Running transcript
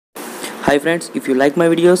Hi friends, if you like my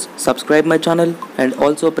videos, subscribe my channel and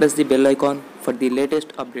also press the bell icon for the latest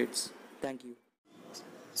updates. Thank you.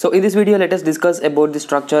 So in this video, let us discuss about the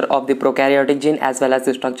structure of the prokaryotic gene as well as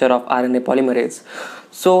the structure of RNA polymerase.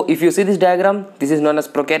 So if you see this diagram, this is known as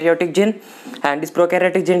prokaryotic gene, and this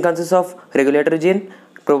prokaryotic gene consists of regulator gene,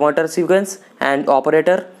 promoter sequence and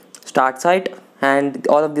operator, start site, and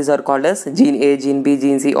all of these are called as gene A, gene B,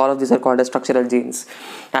 gene C. All of these are called as structural genes,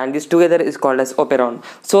 and this together is called as operon.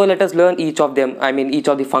 So let us learn each of them, each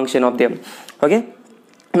of the function of them. Okay.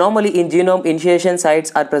 Normally in genome, initiation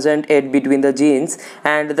sites are present at between the genes,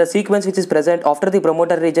 and the sequence which is present after the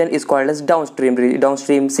promoter region is called as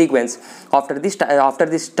downstream sequence. After this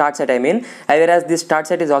start site, whereas this start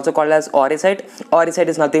site is also called as ORI site. ORI site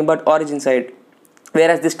is nothing but origin site,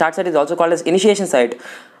 whereas this start site is also called as initiation site.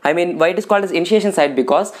 Why it is called as initiation site?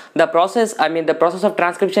 Because the process of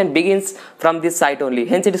transcription begins from this site only.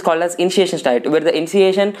 Hence it is called as initiation site, where the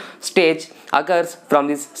initiation stage occurs from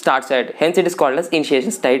this start site. Hence it is called as initiation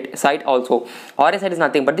site also. Origin site is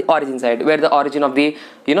nothing but the origin site, where the origin of the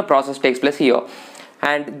process takes place here.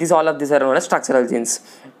 And all of these are known as structural genes.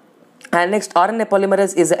 And next, RNA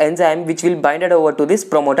polymerase is an enzyme which will bind it over to this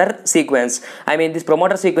promoter sequence. This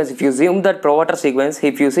promoter sequence, if you zoom that promoter sequence,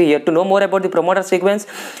 if you see here, to know more about the promoter sequence,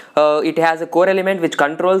 it has a core element which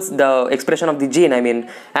controls the expression of the gene.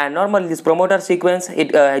 And normally this promoter sequence,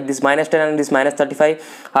 this -10 and this -35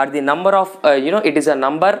 are the number of, it is a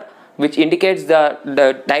number which indicates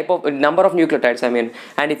the type of number of nucleotides.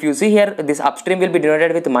 And if you see here, this upstream will be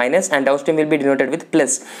denoted with minus and downstream will be denoted with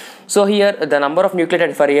plus. So here the number of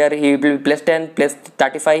nucleotides for here, he will be +10,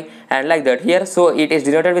 +35 and like that here. So it is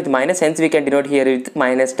denoted with minus, hence we can denote here with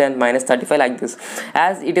 -10, -35 like this,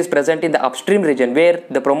 as it is present in the upstream region, where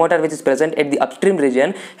the promoter which is present at the upstream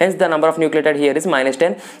region, hence the number of nucleotide here is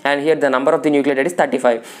 -10 and here the number of the nucleotide is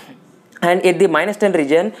 35. And in the -10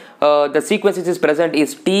 region, the sequence which is present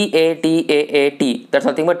is TATAAT. That's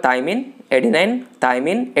nothing but thymine, adenine,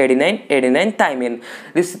 thymine, adenine, adenine, thymine.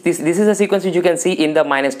 This is a sequence which you can see in the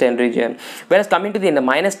 -10 region. Whereas coming to the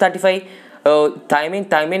 -35, thymine,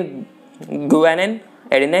 guanine,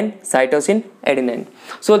 adenine, cytosine, adenine.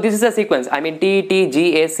 So this is the sequence.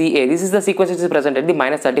 TTGACA. This is the sequence which is present at the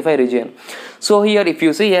 -35 region. So here, if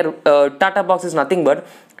you see here, Tata box is nothing but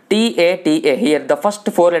TATA. Here the first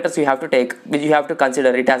 4 letters you have to take, which you have to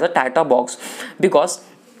consider it as a Tata box, because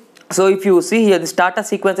so if you see here, this Tata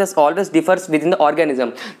sequences always differs within the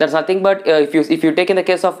organism. That's nothing but if you take in the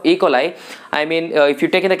case of E. coli, if you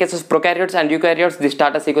take in the case of prokaryotes and eukaryotes, this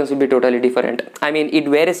Tata sequence will be totally different. It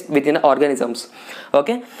varies within the organisms.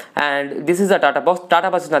 Okay, and this is the Tata box. Tata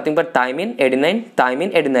box is nothing but thymine, adenine,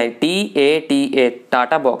 TATA,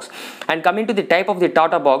 Tata box. And coming to the type of the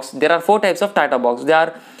Tata box, there are 4 types of Tata box. They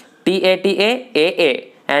are TATA-AA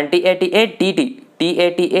and TATA-TT,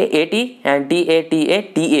 TATA-AT and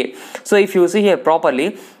TATA-TA. So if you see here properly,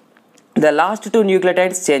 the last 2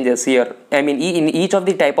 nucleotides changes here. In each of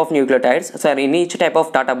the type of nucleotides, in each type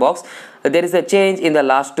of Tata box, there is a change in the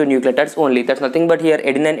last 2 nucleotides only. That's nothing but here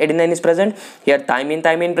adenine is present, here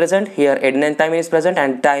thymine present, here adenine is present,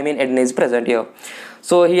 and thymine is present here.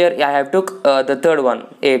 So here I have took the third one,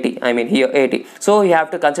 AT. Here AT. So you have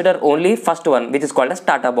to consider only first one, which is called as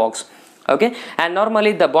Tata box. Okay, and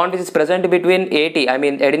normally the bond which is present between AT,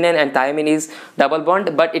 adenine and thymine, is double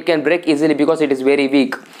bond, but it can break easily because it is very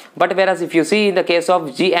weak. But whereas if you see in the case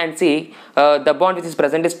of G and C, the bond which is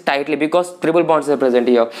present is tightly, because triple bonds are present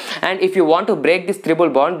here. And if you want to break this triple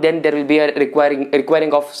bond, then there will be a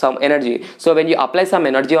requiring of some energy. So when you apply some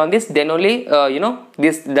energy on this, then only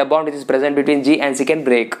the bond which is present between G and C can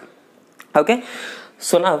break. Okay,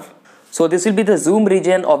 so this will be the zoom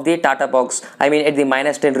region of the Tata box. At the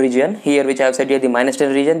 -10 region here, which I have said here, the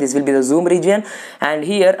 -10 region, this will be the zoom region. And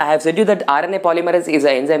here I have said you that RNA polymerase is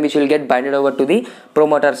an enzyme which will get binded over to the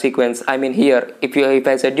promoter sequence. Here, if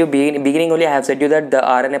I said you beginning only, I have said you that the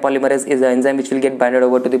RNA polymerase is an enzyme which will get binded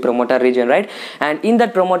over to the promoter region, right? And in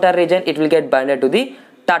that promoter region, it will get binded to the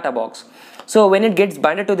Tata box. So when it gets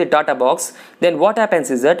binded to the Tata box, then what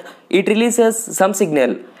happens is that it releases some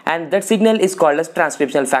signal, and that signal is called as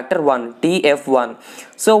transcription factor 1, TF1.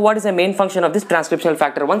 So what is the main function of this transcription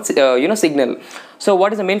factor 1 signal? So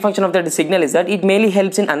what is the main function of that signal is that it mainly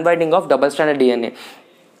helps in unbinding of double-stranded DNA.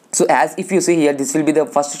 So as if you see here, this will be the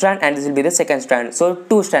first strand and this will be the second strand. So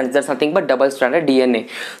 2 strands, that's nothing but double-stranded DNA.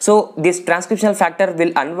 So this transcriptional factor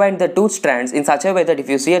will unwind the 2 strands in such a way that if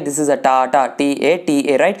you see here, this is a Tata,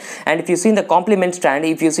 TA, right? And if you see in the complement strand,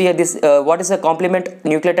 if you see here, this what is the complement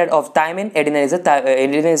nucleotide of thymine?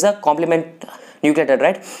 Adenine is a complement nucleotide,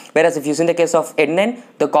 right? Whereas if you see in the case of adenine,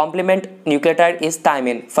 the complement nucleotide is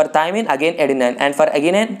thymine. For thymine, again adenine, and for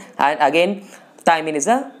adenine and again thymine is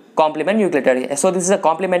a complement nucleotide. So this is a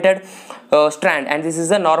complemented strand, and this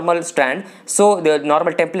is a normal strand. So the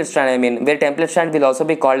normal template strand, I mean, where template strand will also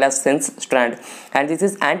be called as sense strand, and this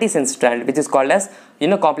is antisense strand, which is called as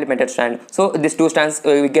complemented strand. So these two strands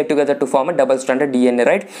we get together to form a double stranded DNA,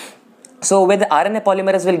 right? So when the RNA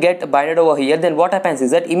polymerase will get binded over here, then what happens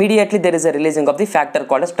is that immediately there is a releasing of the factor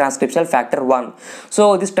called as transcriptional factor 1.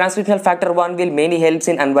 So this transcriptional factor 1 will mainly helps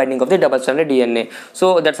in unbinding of the double stranded DNA.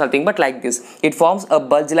 So that's nothing but like this. It forms a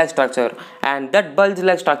bulge-like structure, and that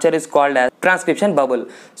bulge-like structure is called as transcription bubble.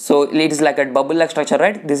 So it is like a bubble-like structure,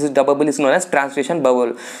 right? This is the bubble is known as transcription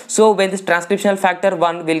bubble. So when this transcriptional factor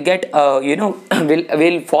 1 will get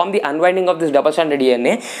will form the unwinding of this double stranded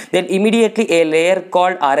DNA, then immediately a layer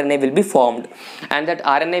called RNA will be formed, and that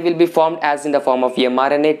RNA will be formed as in the form of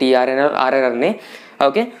mRNA, tRNA, or rRNA.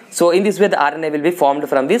 Okay, so in this way the RNA will be formed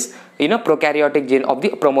from this prokaryotic gene of the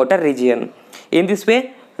promoter region. In this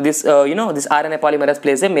way, this this RNA polymerase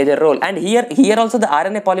plays a major role, and here also the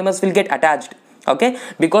RNA polymers will get attached. Okay,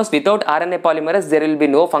 because without RNA polymerase there will be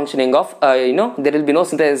no functioning of there will be no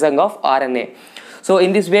synthesizing of RNA. So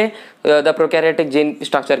in this way the prokaryotic gene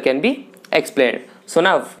structure can be explained. So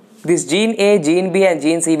now this gene A, gene B, and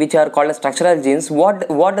gene C, which are called as structural genes, what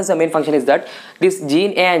does the main function is that this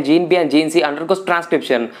gene A and gene B and gene C undergoes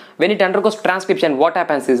transcription. When it undergoes transcription, what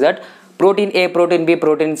happens is that protein A, protein B,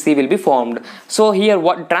 protein C will be formed. So here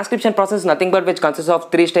what transcription process is nothing but which consists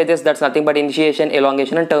of 3 stages. That's nothing but initiation,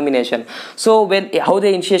 elongation, and termination. So how the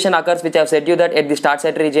initiation occurs, which I have said you that at the start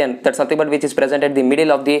site region, that's nothing but which is present at the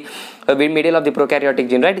middle of the prokaryotic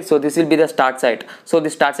gene, right? So this will be the start site. So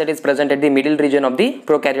the start site is present at the middle region of the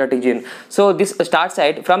prokaryotic gene. So this start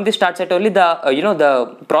site, from this start site only the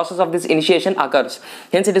the process of this initiation occurs.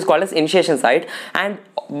 Hence it is called as initiation site. And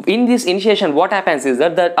in this initiation, what happens is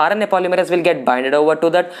that the RNA polymerase will get binded over to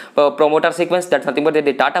that promoter sequence. That's nothing but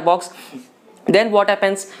the Tata box. Then what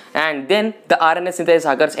happens, and then the RNA synthesis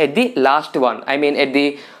occurs at the last one, I mean at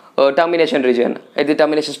the termination region, at the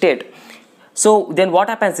termination state. So then what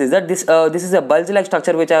happens is that this is a bulge-like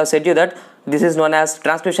structure, which I have said you that this is known as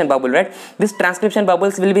transcription bubble, right? This transcription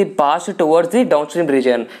bubbles will be passed towards the downstream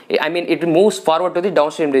region. I mean it moves forward to the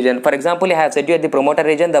downstream region. For example, I have said you at the promoter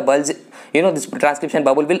region the bulge, this transcription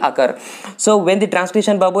bubble will occur. So when the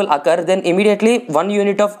transcription bubble occurs, then immediately 1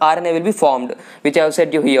 unit of RNA will be formed, which I have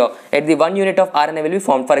said you here. At the 1 unit of RNA will be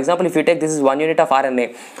formed. For example, if you take this is 1 unit of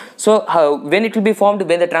RNA. So when it will be formed,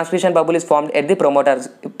 when the transcription bubble is formed at the promoter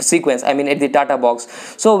sequence, I mean at the Tata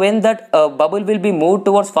box. So when that bubble will be moved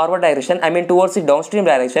towards forward direction, I mean towards the downstream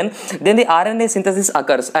direction, then the RNA synthesis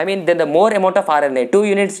occurs. I mean then the more amount of RNA, 2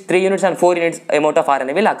 units, 3 units, and 4 units amount of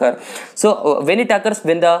RNA will occur. So when it occurs,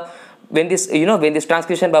 when this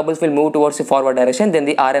transcription bubbles will move towards the forward direction, then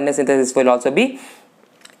the RNA synthesis will also be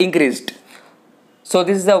increased. So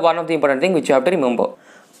this is one of the important thing which you have to remember.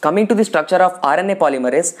 Coming to the structure of RNA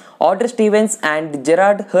polymerase, Audrey Stevens and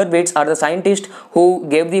Gerard Hurwitz are the scientists who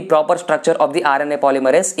gave the proper structure of the RNA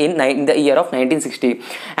polymerase in the year of 1960.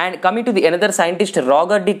 And coming to the another scientist,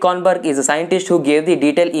 Roger de Kornberg is a scientist who gave the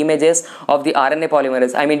detailed images of the RNA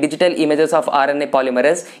polymerase, I mean digital images of RNA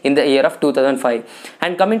polymerase in the year of 2005.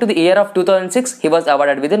 And coming to the year of 2006, he was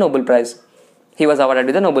awarded with the Nobel Prize. So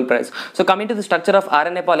coming to the structure of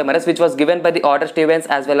RNA polymerase, which was given by the Audrey Stevens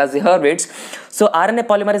as well as the Hurwitz. So RNA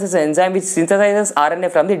polymerase is an enzyme which synthesizes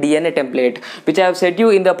RNA from the DNA template, which I have said you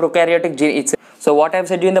in the prokaryotic gene itself. So what I have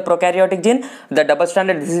said you in the prokaryotic gene, the double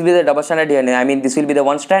stranded, this will be the double stranded DNA. I mean this will be the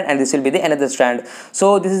one strand and this will be the another strand.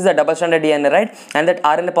 So this is the double stranded DNA, right? And that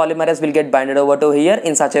RNA polymerase will get binded over to here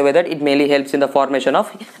in such a way that it mainly helps in the formation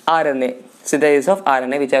of RNA, synthesis of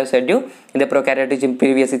RNA, which I have said you in the prokaryotic gene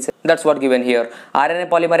previous itself. That's what given here. RNA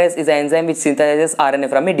polymerase is an enzyme which synthesizes RNA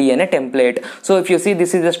from a DNA template. So if you see,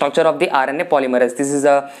 this is the structure of the RNA polymerase. This is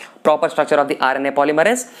the proper structure of the RNA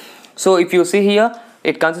polymerase. So if you see here,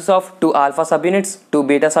 it consists of 2 alpha subunits, 2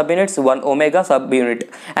 beta subunits, 1 omega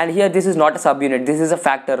subunit. And here this is not a subunit, this is a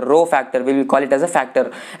factor, rho factor, we will call it as a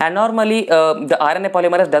factor. And normally the RNA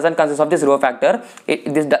polymerase doesn't consist of this rho factor,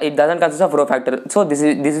 it doesn't consist of rho factor. So this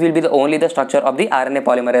will be only the structure of the RNA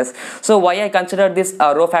polymerase. So why I consider this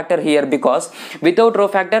rho factor here, because without rho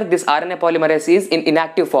factor this RNA polymerase is in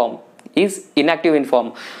inactive form,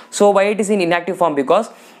 So why it is in inactive form? Because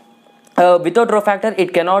without rho factor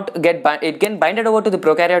it cannot get binded over to the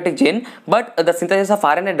prokaryotic gene, but the synthesis of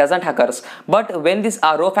RNA doesn't occur. But when this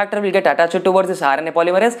rho factor will get attached towards this RNA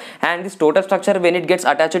polymerase, and this total structure when it gets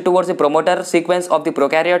attached towards the promoter sequence of the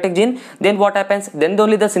prokaryotic gene, then what happens? Then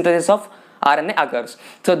only the synthesis of RNA occurs.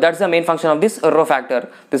 So that's the main function of this rho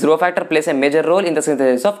factor. This rho factor plays a major role in the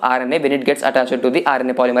synthesis of RNA when it gets attached to the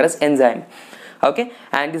RNA polymerase enzyme. Okay,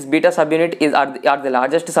 and this beta subunit are the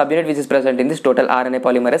largest subunit which is present in this total RNA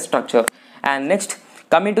polymerase structure. And next,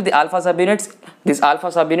 coming to the alpha subunits, these alpha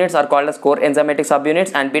subunits are called as core enzymatic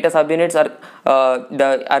subunits, and beta subunits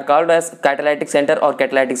are called as catalytic center or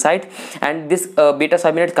catalytic site. And this beta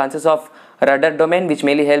subunit consists of rudder domain, which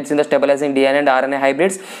mainly helps in the stabilizing DNA and RNA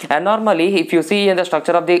hybrids. And normally, if you see in the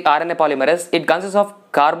structure of the RNA polymerase, it consists of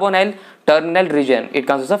carbonyl terminal region. It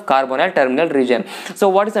consists of carbonyl terminal region. So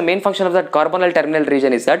what is the main function of that carbonyl terminal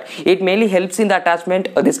region is that it mainly helps in the attachment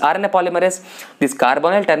of this RNA polymerase. This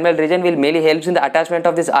carbonyl terminal region will mainly helps in the attachment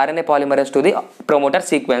of this RNA polymerase to the promoter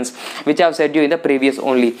sequence, which I have said you in the previous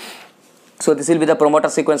only. So this will be the promoter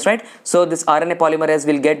sequence, right? So this RNA polymerase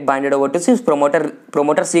will get binded over to this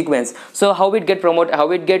promoter sequence. So how it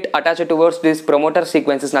get attached towards this promoter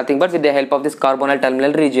sequence is nothing but with the help of this carbonyl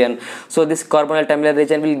terminal region. So this carbonyl terminal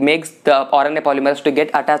region will make the RNA polymerase to get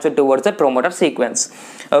attached towards the promoter sequence.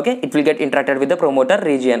 Okay, it will get interacted with the promoter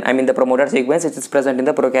region. I mean the promoter sequence which is present in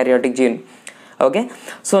the prokaryotic gene. Okay,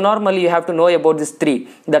 so normally you have to know about these three.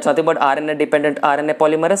 That's nothing but RNA dependent RNA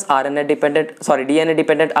polymerase, DNA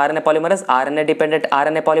dependent RNA polymerase, RNA dependent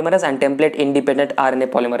RNA polymerase, and template independent RNA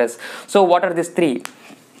polymerase. So what are these three?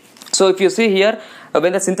 So if you see here,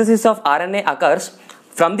 when the synthesis of RNA occurs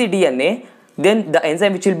from the DNA, then the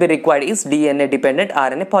enzyme which will be required is DNA dependent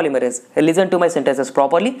RNA polymerase. Listen to my sentences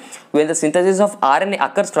properly. When the synthesis of RNA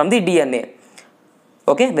occurs from the DNA,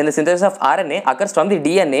 okay, when the synthesis of RNA occurs from the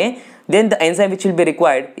DNA, then the enzyme which will be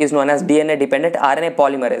required is known as DNA dependent RNA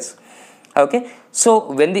polymerase. Okay,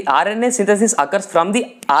 so when the RNA synthesis occurs from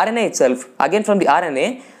the RNA itself, again from the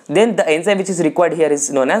RNA, then the enzyme which is required here is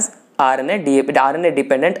known as RNA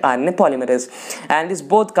dependent RNA polymerase, and this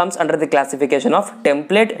both comes under the classification of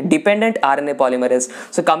template dependent RNA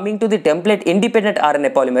polymerase. So coming to the template independent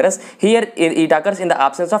RNA polymerase, here it occurs in the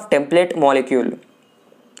absence of template molecule.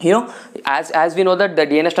 You know, as we know that the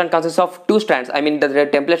DNA strand consists of two strands, I mean the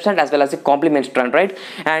template strand as well as the complement strand, right?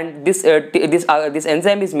 And this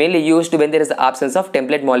enzyme is mainly used when there is the absence of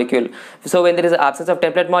template molecule. So when there is the absence of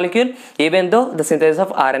template molecule, even though the synthesis of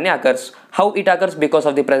RNA occurs, how it occurs? Because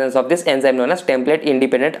of the presence of this enzyme known as template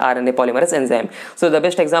independent RNA polymerase enzyme. So the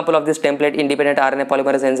best example of this template independent RNA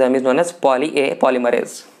polymerase enzyme is known as poly-A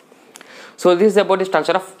polymerase. So this is about the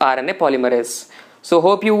structure of RNA polymerase. So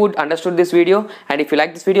hope you would understood this video, and if you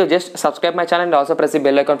like this video, just subscribe my channel and also press the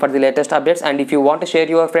bell icon for the latest updates. And if you want to share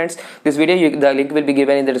your friends this video, the link will be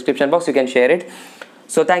given in the description box. You can share it.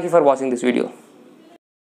 So thank you for watching this video.